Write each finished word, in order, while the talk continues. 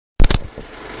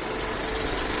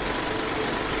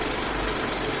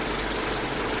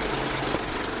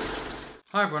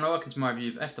Hi everyone, welcome to my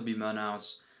review of F.W.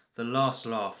 Murnau's The Last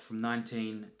Laugh from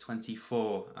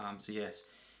 1924. So yes,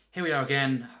 here we are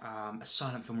again, a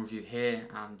silent film review here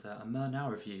and a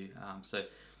Murnau review. So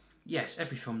yes,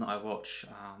 every film that I watch,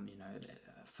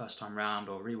 first time round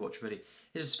or rewatch really,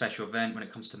 is a special event when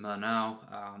it comes to Murnau.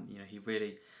 He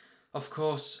really, of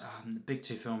course, the big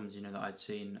two films, that I'd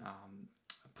seen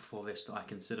before this that I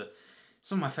consider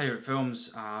some of my favourite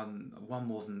films, one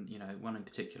more than, one in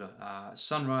particular,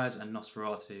 Sunrise and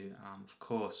Nosferatu, of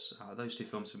course. Those two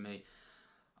films for me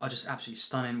are just absolutely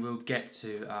stunning. We'll get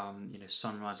to,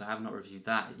 Sunrise. I have not reviewed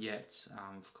that yet,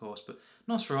 of course, but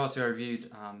Nosferatu I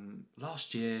reviewed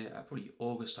last year, probably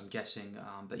August, I'm guessing.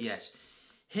 But yes,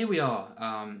 here we are.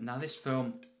 Now this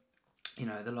film,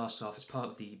 The Last Laugh is part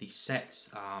of the set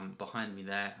behind me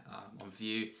there on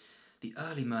view, the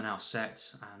early Murnau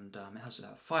set, and it has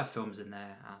 5 films in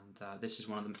there, and this is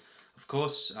one of them. Of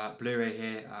course, Blu-ray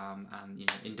here,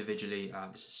 and individually,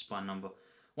 this is spine number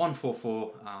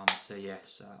 144. So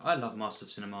yes, I love Master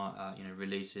of Cinema,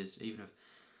 releases, even if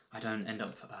I don't end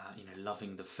up,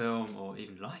 loving the film or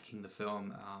even liking the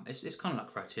film. It's kind of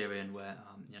like Criterion, where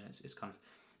it's kind of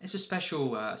it's a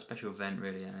special event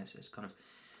really, and it's kind of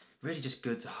really just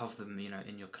good to have them,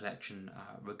 in your collection,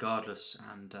 regardless.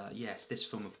 And yes, this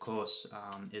film, of course,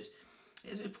 is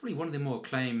probably one of the more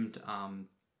acclaimed, and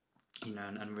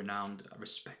renowned,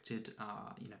 respected,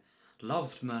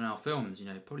 loved Murnau films.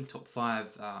 Probably top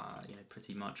 5,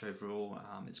 pretty much overall.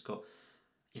 It's got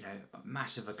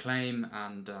massive acclaim,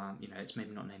 and it's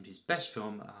maybe not named his best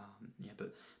film,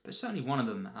 but certainly one of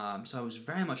them. So I was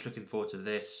very much looking forward to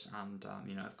this, and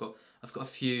I've got a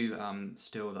few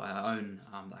still that I own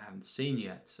that I haven't seen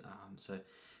yet. So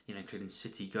including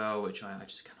City Girl, which I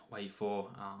just cannot wait for,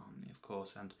 of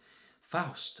course, and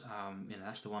Faust.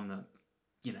 That's the one that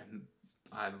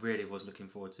I really was looking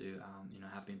forward to.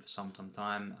 Have been for some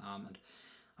time, and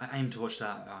I aim to watch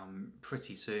that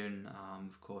pretty soon,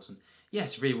 of course. And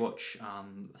yes, rewatch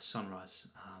Sunrise.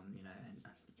 And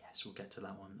yes, we'll get to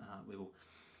that one.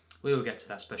 We will get to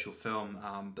that special film.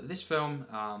 But this film,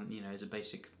 is a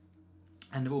basic,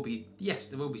 and there will be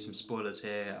some spoilers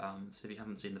here. So if you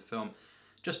haven't seen the film,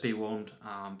 just be warned.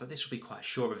 But this will be quite a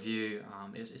short review.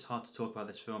 It's hard to talk about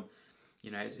this film.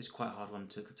 It's quite a hard one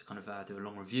to kind of do a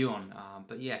long review on.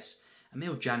 But yes.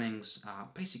 Emil Jannings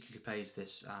basically plays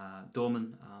this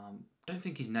doorman. Don't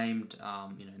think he's named,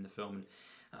 in the film,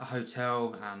 a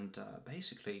hotel, and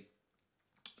basically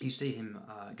you see him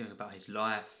going about his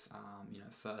life,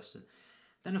 at first, and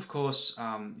then of course,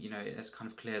 it's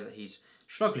kind of clear that he's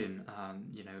struggling,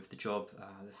 with the job,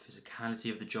 the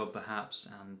physicality of the job perhaps,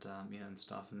 and and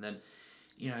stuff, and then.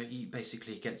 He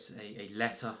basically gets a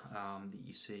letter that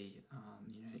you see.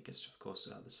 It gets, of course,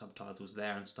 the subtitles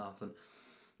there and stuff, and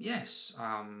yes,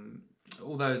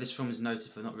 although this film is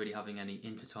noted for not really having any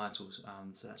intertitles,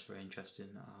 so that's very interesting.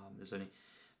 There's only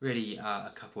really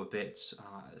a couple of bits,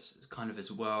 kind of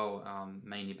as well,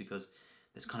 mainly because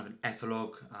there's kind of an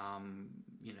epilogue,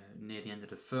 near the end of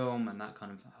the film, and that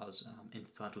kind of has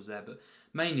intertitles there. But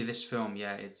mainly this film,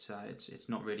 yeah, it's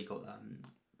not really got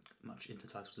much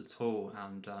intertitles at all.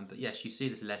 And but yes, you see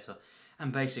this letter,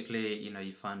 and basically,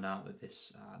 you find out that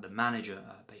this the manager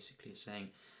basically is saying.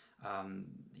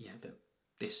 That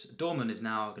this doorman is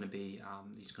now going to be,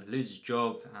 he's going to lose his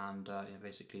job, and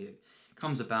basically it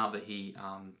comes about that he's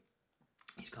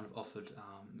kind of offered,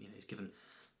 he's given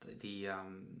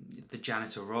the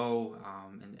janitor role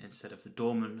instead of the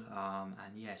doorman,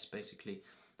 and yes, basically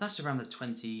that's around the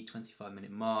 20-25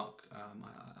 minute mark,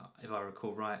 if I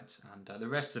recall right, and the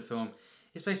rest of the film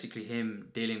is basically him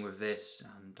dealing with this,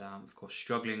 and of course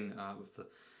struggling with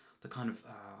the kind of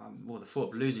the thought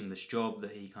of losing this job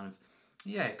that he kind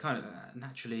of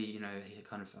naturally, he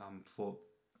kind of thought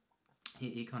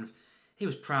he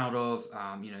was proud of,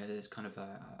 it's kind of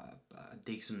a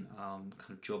decent kind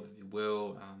of job, if you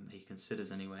will, he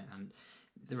considers anyway, and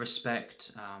the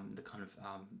respect, the kind of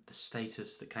the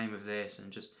status that came with this,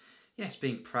 and just yes,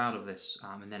 being proud of this,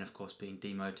 and then of course being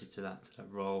demoted to that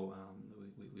role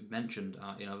that we mentioned.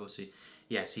 Obviously,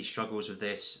 yes, he struggles with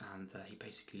this, and he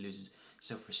basically loses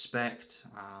self-respect.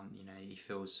 He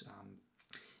feels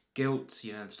guilt,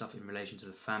 and stuff in relation to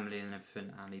the family and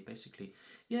everything, and he basically,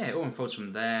 it all unfolds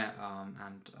from there.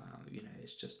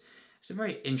 It's a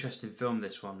very interesting film.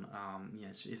 This one,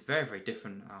 it's very very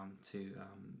different to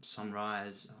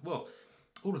Sunrise. Well,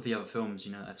 all of the other films,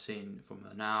 I've seen from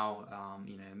her now,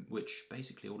 which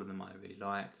basically all of them I really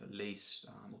like, at least.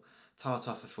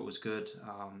 Tartuffe I thought was good.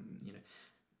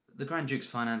 The Grand Duke's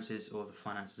Finances, or the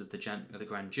Finances of the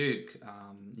Grand Duke,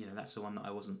 that's the one that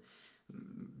I wasn't.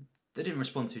 They didn't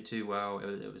respond to too well.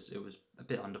 It was a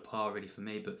bit under par really for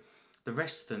me, but the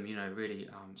rest of them, you know, really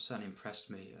certainly impressed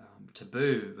me.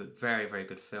 Taboo, but very, very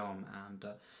good film, and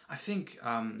I think you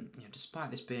know,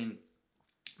 despite this being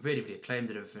really, really acclaimed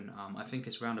and everything, I think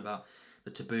it's round about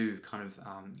the Taboo kind of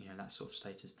you know, that sort of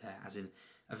status there, as in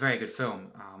a very good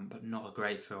film, but not a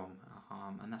great film,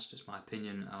 and that's just my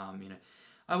opinion. You know,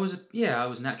 I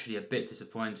was naturally a bit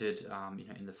disappointed, you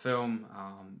know, in the film,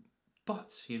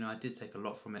 but you know, I did take a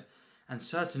lot from it. And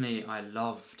certainly I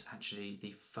loved actually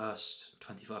the first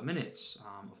 25 minutes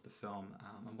of the film,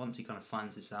 and once he kind of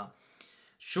finds this out,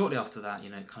 shortly after that, you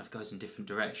know, it kind of goes in different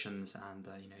directions, and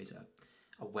you know, he's at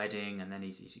a wedding, and then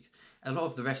he's a lot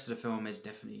of the rest of the film is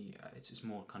definitely it's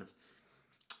more kind of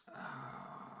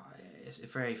it's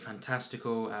very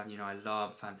fantastical, and you know, I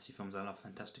love fantasy films, I love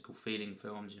fantastical feeling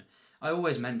films. You know, I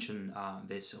always mention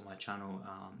this on my channel,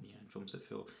 you know, films that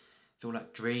feel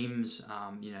like dreams.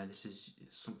 You know, this is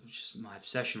just my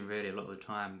obsession really a lot of the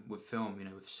time with film, you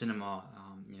know, with cinema,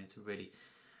 you know, to really,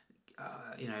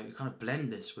 you know, kind of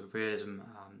blend this with realism,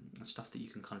 and stuff that you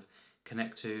can kind of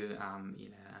connect to, you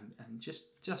know, and just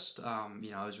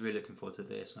you know, I was really looking forward to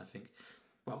this, and I think,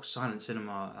 well, silent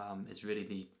cinema is really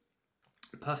the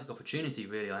perfect opportunity,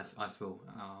 really, I feel,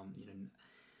 you know,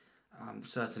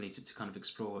 certainly to kind of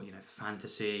explore, you know,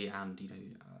 fantasy, and you know,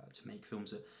 to make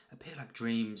films that appear like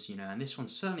dreams, you know, and this one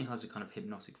certainly has a kind of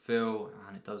hypnotic feel,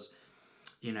 and it does,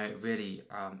 you know, really,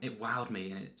 it wowed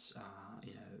me in its,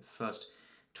 you know, first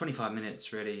 25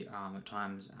 minutes really, at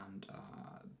times, and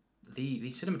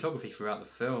the cinematography throughout the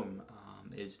film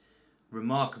is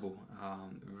remarkable,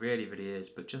 really, really is,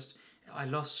 but just, I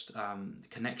lost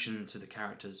connection to the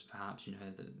characters, perhaps, you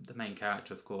know, the main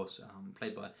character, of course,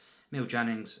 played by Emil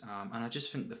Jannings, and I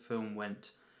just think the film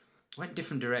went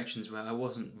different directions where I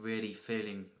wasn't really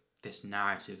feeling this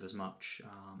narrative as much,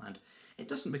 and it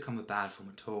doesn't become a bad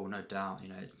film at all, no doubt. You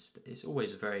know, it's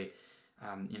always a very,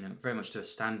 you know, very much to a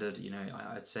standard. You know,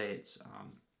 I'd say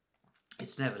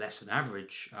it's never less than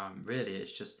average. Really,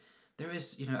 it's just there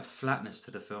is, you know, a flatness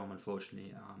to the film,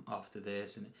 unfortunately, after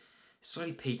this, and it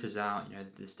slowly peters out. You know,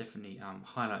 there's definitely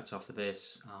highlights after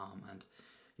this, and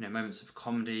you know, moments of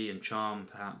comedy and charm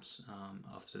perhaps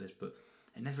after this, but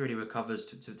it never really recovers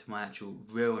to my actual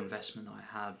real investment that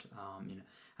I had, you know,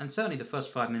 and certainly the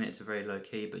first 5 minutes are very low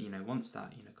key, but you know, once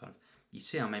that, you know, kind of, you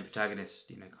see our main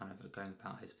protagonist, you know, kind of going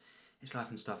about his life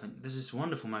and stuff, and there's this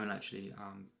wonderful moment actually,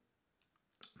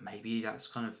 maybe that's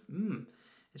kind of,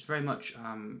 it's very much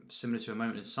similar to a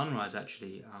moment in Sunrise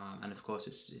actually, and of course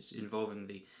it's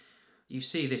involving you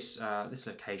see this this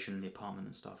location, the apartment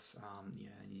and stuff, you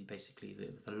know, and you basically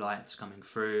the lights coming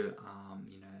through,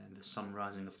 you know, and the sun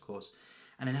rising, of course,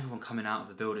 and then everyone coming out of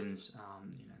the buildings,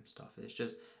 you know, and stuff. It's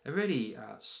just a really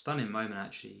stunning moment,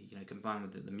 actually, you know, combined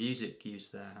with the music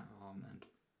used there, and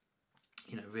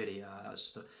you know, really, it was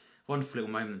just a wonderful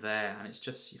little moment there, and it's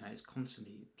just, you know, it's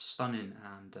constantly stunning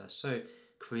and so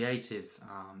creative,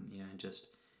 you know, and just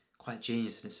quite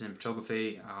genius in its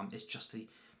cinematography. It's just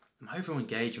my overall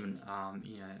engagement,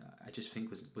 you know, I just think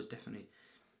was definitely,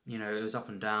 you know, it was up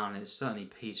and down. It's certainly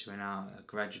petering out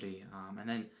gradually, and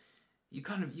then you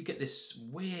get this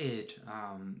weird,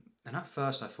 and at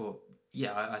first I thought,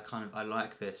 yeah, I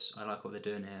like this. I like what they're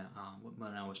doing here, what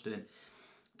Murnau was doing.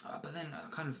 But then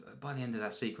kind of by the end of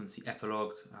that sequence, the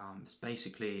epilogue, is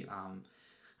basically,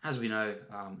 as we know,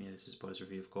 you know, this is spoilers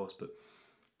review, of course, but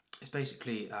it's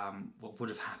basically what would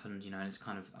have happened, you know, and it's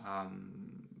kind of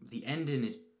the ending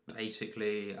is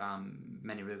basically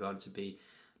many regard to be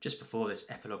just before this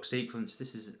epilogue sequence.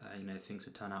 This is you know, things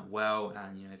have turned out well,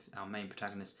 and you know, our main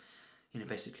protagonist, you know,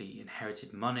 basically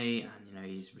inherited money, and you know,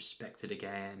 he's respected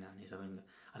again, and he's having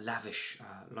a lavish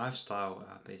lifestyle,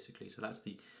 basically. So that's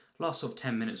the last sort of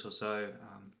 10 minutes or so,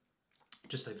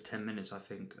 just over 10 minutes I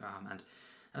think, and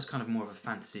that's kind of more of a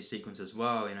fantasy sequence as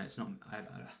well. You know, it's not,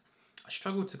 I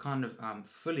struggle to kind of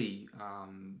fully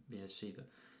you know, see the,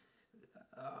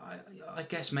 I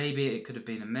guess maybe it could have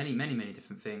been many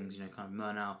different things, you know, kind of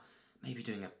Murnau maybe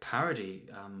doing a parody,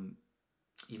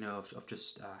 you know, of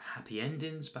just happy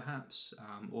endings perhaps,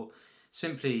 or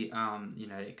simply, you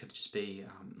know, it could just be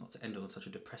not to end on such a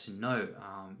depressing note,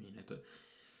 you know, but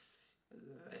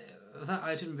that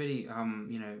I didn't really,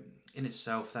 you know, in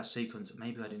itself, that sequence,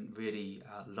 maybe I didn't really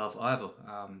love either,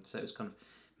 so it was kind of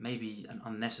maybe an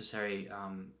unnecessary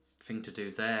thing to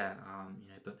do there,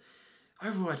 you know, but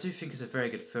overall I do think it's a very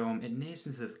good film. It nears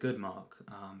into the good mark,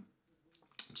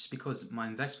 just because my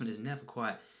investment is never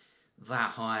quite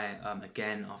that high,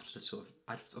 again, after the sort of,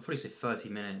 I'd probably say 30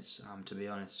 minutes, to be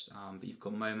honest, but you've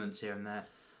got moments here and there,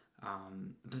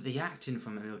 but the acting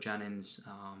from Emil Jannings,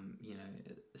 you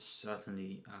know, is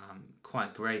certainly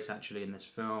quite great actually in this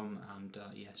film, and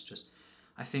yes, just,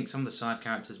 I think some of the side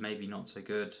characters maybe not so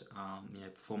good. You know,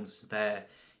 performances there,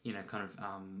 you know, kind of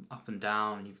up and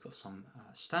down. You've got some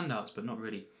standouts, but not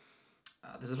really.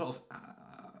 There's a lot of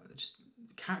just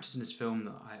characters in this film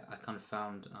that I kind of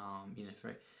found, you know,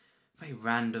 very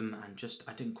random, and just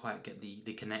I didn't quite get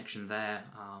the connection there.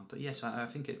 But yes, I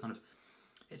think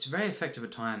it's very effective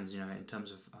at times, you know, in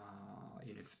terms of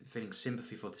you know, feeling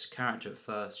sympathy for this character at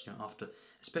first, you know,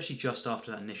 especially just after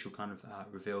that initial kind of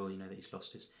reveal, you know, that he's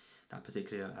lost that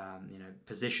particular you know,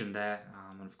 position there,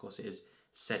 and of course it is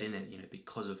said in it, you know,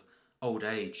 because of old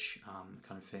age,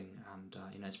 kind of thing, and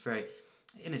you know, it's very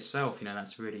in itself, you know,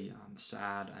 that's really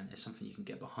sad, and it's something you can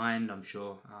get behind. I'm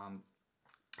sure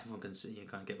everyone can see, you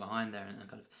kind of get behind there, and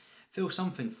kind of feel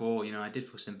something for. You know, I did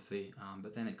feel sympathy,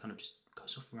 but then it kind of just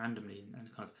goes off randomly,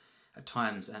 and kind of at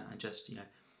times, and just, you know,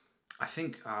 I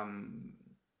think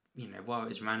you know, while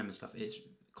it's random and stuff, it's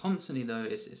constantly, though,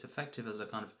 it's effective as a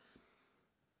kind of,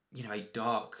 you know, a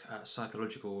dark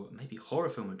psychological, maybe horror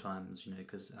film at times, you know,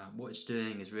 because what it's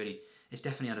doing is really, it's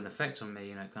definitely had an effect on me,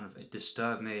 you know, it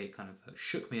disturbed me, it kind of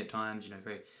shook me at times, you know,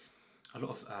 a lot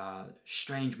of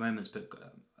strange moments, but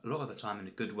a lot of the time in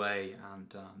a good way,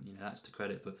 and you know, that's to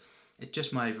credit, but it's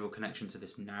just my overall connection to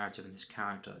this narrative and this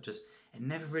character, it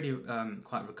never really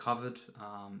quite recovered,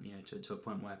 you know, to a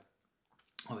point where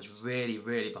I was really,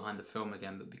 really behind the film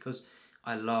again, but because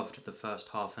I loved the first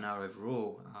half an hour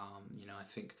overall, you know, I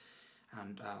think,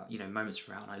 and you know, moments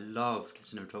throughout, and I loved the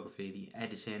cinematography, the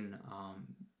editing,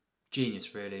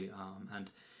 genius really, and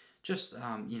just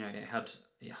you know, it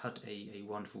had a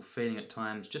wonderful feeling at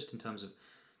times, just in terms of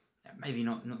maybe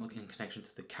not in connection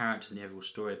to the characters and the overall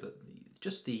story, but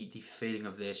just the feeling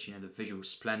of this, you know, the visual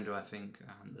splendor, I think,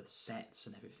 the sets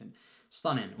and everything,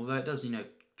 stunning. Although it does, you know,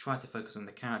 try to focus on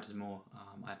the characters more.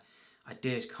 I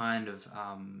did kind of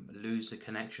lose the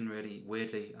connection, really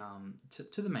weirdly,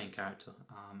 to the main character.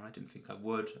 I didn't think I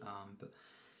would, but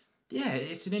yeah,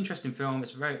 it's an interesting film.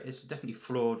 It's definitely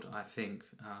flawed, I think,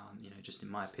 you know, just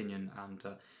in my opinion. And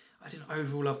I didn't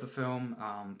overall love the film,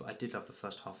 but I did love the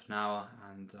first half an hour,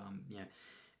 and you know,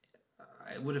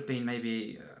 it would have been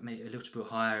maybe a little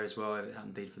bit higher as well if it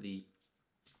hadn't been for the,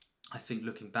 I think,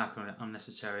 looking back on an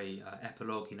unnecessary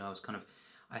epilogue. You know,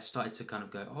 I started to kind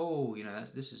of go, oh, you know,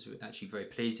 this is actually very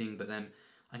pleasing, but then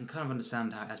I can kind of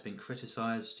understand how it has been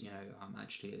criticised. You know,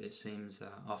 actually, it seems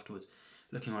afterwards,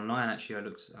 looking online, actually, I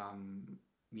looked,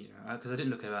 you know, because I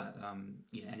didn't look at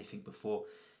you know, anything before,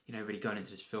 you know, really going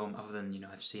into this film, other than, you know,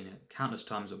 I've seen it countless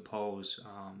times on polls,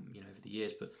 you know, over the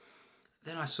years, but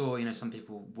then I saw, you know, some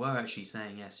people were actually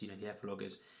saying, yes, you know, the epilogue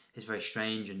is very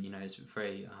strange, and, you know, it's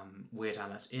very weird how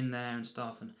that's in there and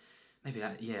stuff, and maybe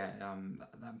that, yeah,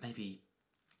 that maybe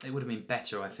it would have been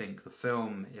better, I think, the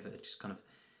film, if it just kind of,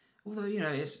 although, you know,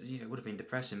 it would have been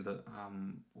depressing, but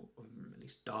or at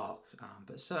least dark,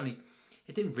 but certainly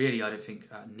it didn't really, I don't think,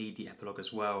 need the epilogue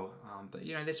as well. But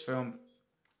you know, this film,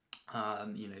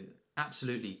 you know,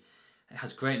 absolutely, it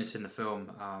has greatness in the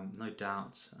film, no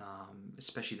doubt.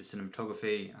 Especially the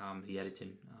cinematography, the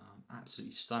editing,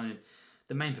 absolutely stunning.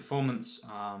 The main performance,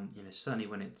 you know, certainly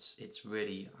when it's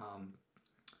really,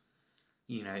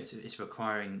 you know, it's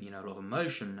requiring, you know, a lot of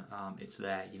emotion. It's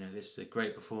there. You know, this is a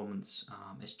great performance.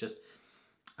 It's just,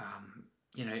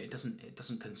 you know, it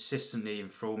doesn't consistently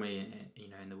enthrall me, you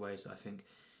know, in the ways that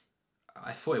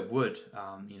I thought it would.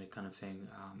 You know, kind of thing.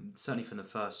 Certainly from the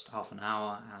first half an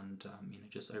hour, and you know,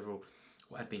 just overall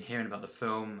what I'd been hearing about the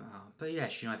film. But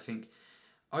yes, you know, I think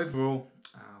overall,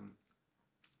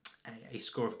 a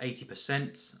score of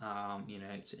 80%. You know,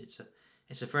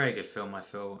 it's a very good film, I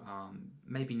feel.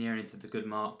 Maybe nearing into the good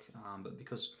mark, but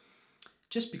because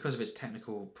of its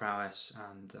technical prowess,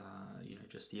 and you know,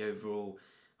 just the overall,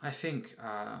 I think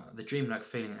the dreamlike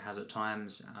feeling it has at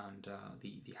times, and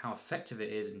the how effective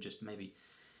it is, and just maybe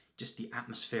just the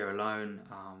atmosphere alone,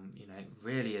 you know, it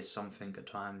really is something at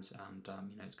times, and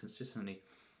you know, it's consistently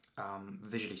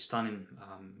visually stunning,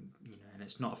 you know, and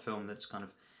it's not a film that's kind of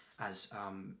as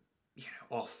you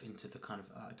know, off into the kind of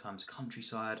at times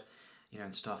countryside, you know,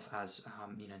 and stuff, as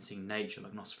you know, seeing nature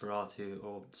like Nosferatu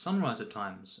or Sunrise at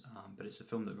times, but it's a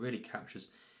film that really captures,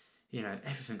 you know,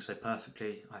 everything so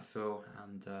perfectly, I feel,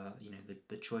 and you know,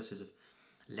 the choices of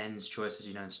lens choices,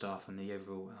 you know, and stuff, and the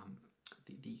overall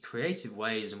the creative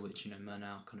ways in which, you know,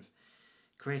 Murnau kind of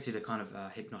created a kind of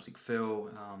hypnotic feel,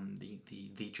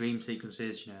 the dream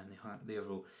sequences, you know, and the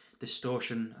overall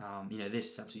distortion, you know,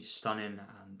 this is absolutely stunning,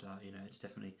 and you know, it's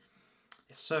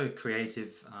so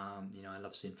creative. You know, I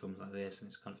love seeing films like this,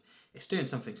 and it's doing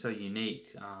something so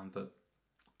unique. But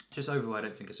just overall, I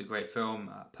don't think it's a great film.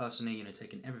 Personally, you know,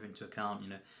 taking everything into account, you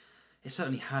know, it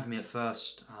certainly had me at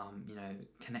first, you know,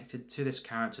 connected to this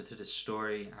character, to this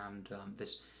story, and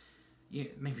this,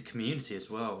 maybe community as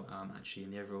well. Actually,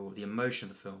 in the overall the emotion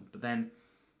of the film. But then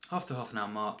after half an hour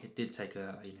mark, it did take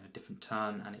a different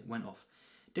turn, and it went off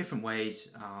different ways.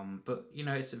 But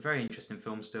it's a very interesting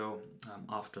film still.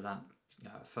 After that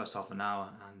first half an hour,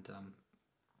 and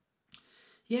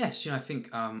yes, I think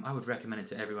I would recommend it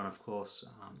to everyone. Of course,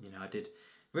 I did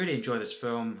really enjoy this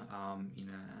film.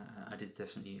 I did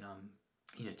definitely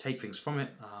take things from it.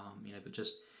 But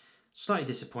just slightly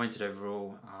disappointed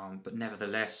overall. But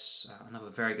nevertheless, another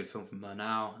very good film from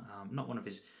Murnau. Not one of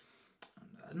his,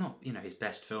 not his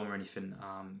best film or anything.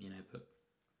 But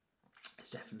it's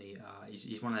definitely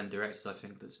he's one of them directors I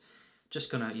think that's just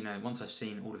gonna once I've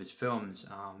seen all of his films,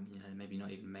 maybe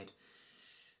not even made.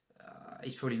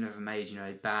 He's probably never made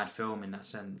a bad film in that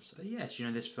sense. But yes,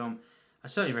 this film, I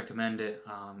certainly recommend it.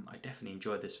 I definitely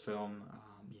enjoyed this film.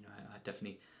 I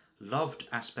definitely loved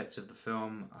aspects of the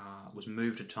film. Was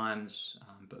moved at times,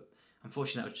 but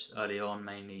unfortunately that was just early on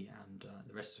mainly, and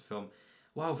the rest of the film,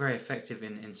 while very effective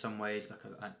in some ways, like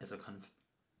as a kind of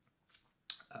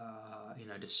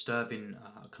disturbing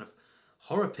kind of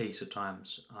horror piece at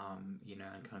times, and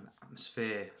kind of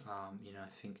atmosphere. I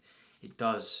think it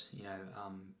does,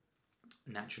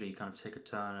 naturally kind of take a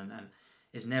turn, and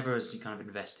is never as kind of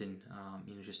investing,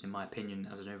 just in my opinion,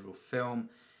 as an overall film,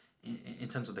 in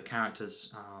terms of the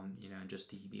characters, and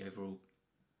just the overall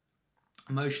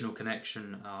emotional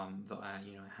connection that I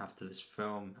have to this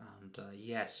film. And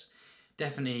yes,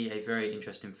 definitely a very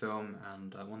interesting film,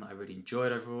 and one that I really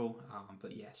enjoyed overall.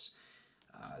 But yes,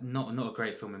 not a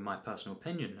great film in my personal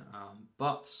opinion.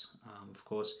 But of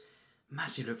course,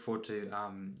 massively look forward to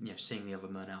seeing the other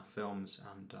Murnau films,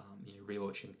 and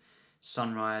rewatching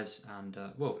Sunrise, and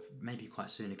well, maybe quite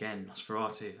soon again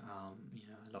Nosferatu.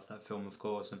 I love that film, of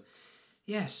course, and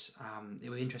yes, it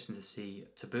would be interesting to see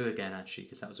Taboo again, actually,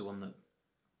 because that was the one that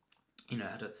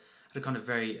had a kind of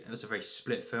it was a very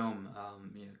split film.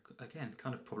 Again,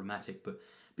 kind of problematic, but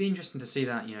be interesting to see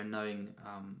that. Knowing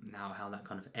now how that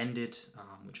kind of ended,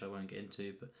 which I won't get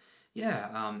into, but yeah,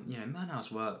 Murnau's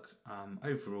work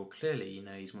overall, clearly,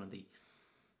 he's one of the,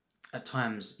 at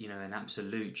times, an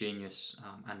absolute genius,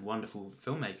 and wonderful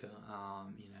filmmaker.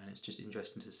 And it's just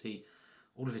interesting to see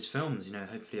all of his films.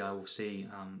 Hopefully I will see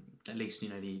at least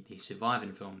the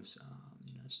surviving films,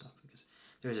 stuff, because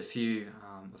there is a few,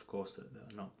 of course, that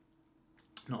are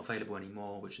not available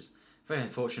anymore, which is very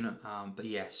unfortunate. But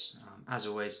yes, as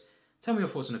always, tell me your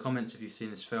thoughts in the comments if you've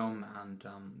seen this film, and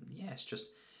yes, just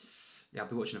I'll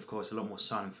be watching, of course, a lot more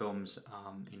silent films.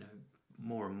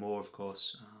 More and more, of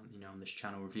course, on this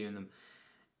channel, reviewing them.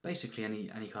 Basically,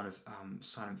 any kind of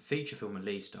silent feature film, at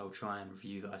least, I'll try and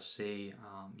review that I see.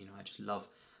 I just love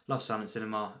silent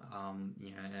cinema.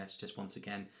 It's just, once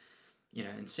again,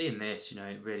 and seeing this,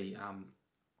 it really,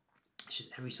 it's just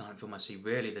every silent film I see,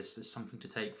 really, there's something to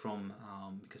take from,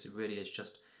 because it really is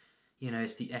just,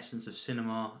 it's the essence of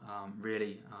cinema,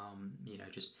 really,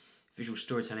 just visual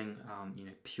storytelling,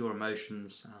 pure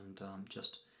emotions, and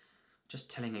just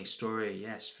telling a story,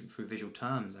 yes, through visual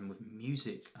terms, and with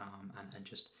music, and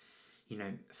just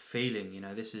feeling.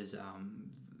 This is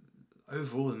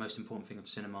overall the most important thing of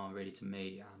cinema, really, to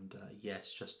me. And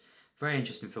yes, just very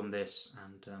interesting film, this.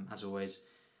 And as always,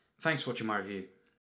 thanks for watching my review.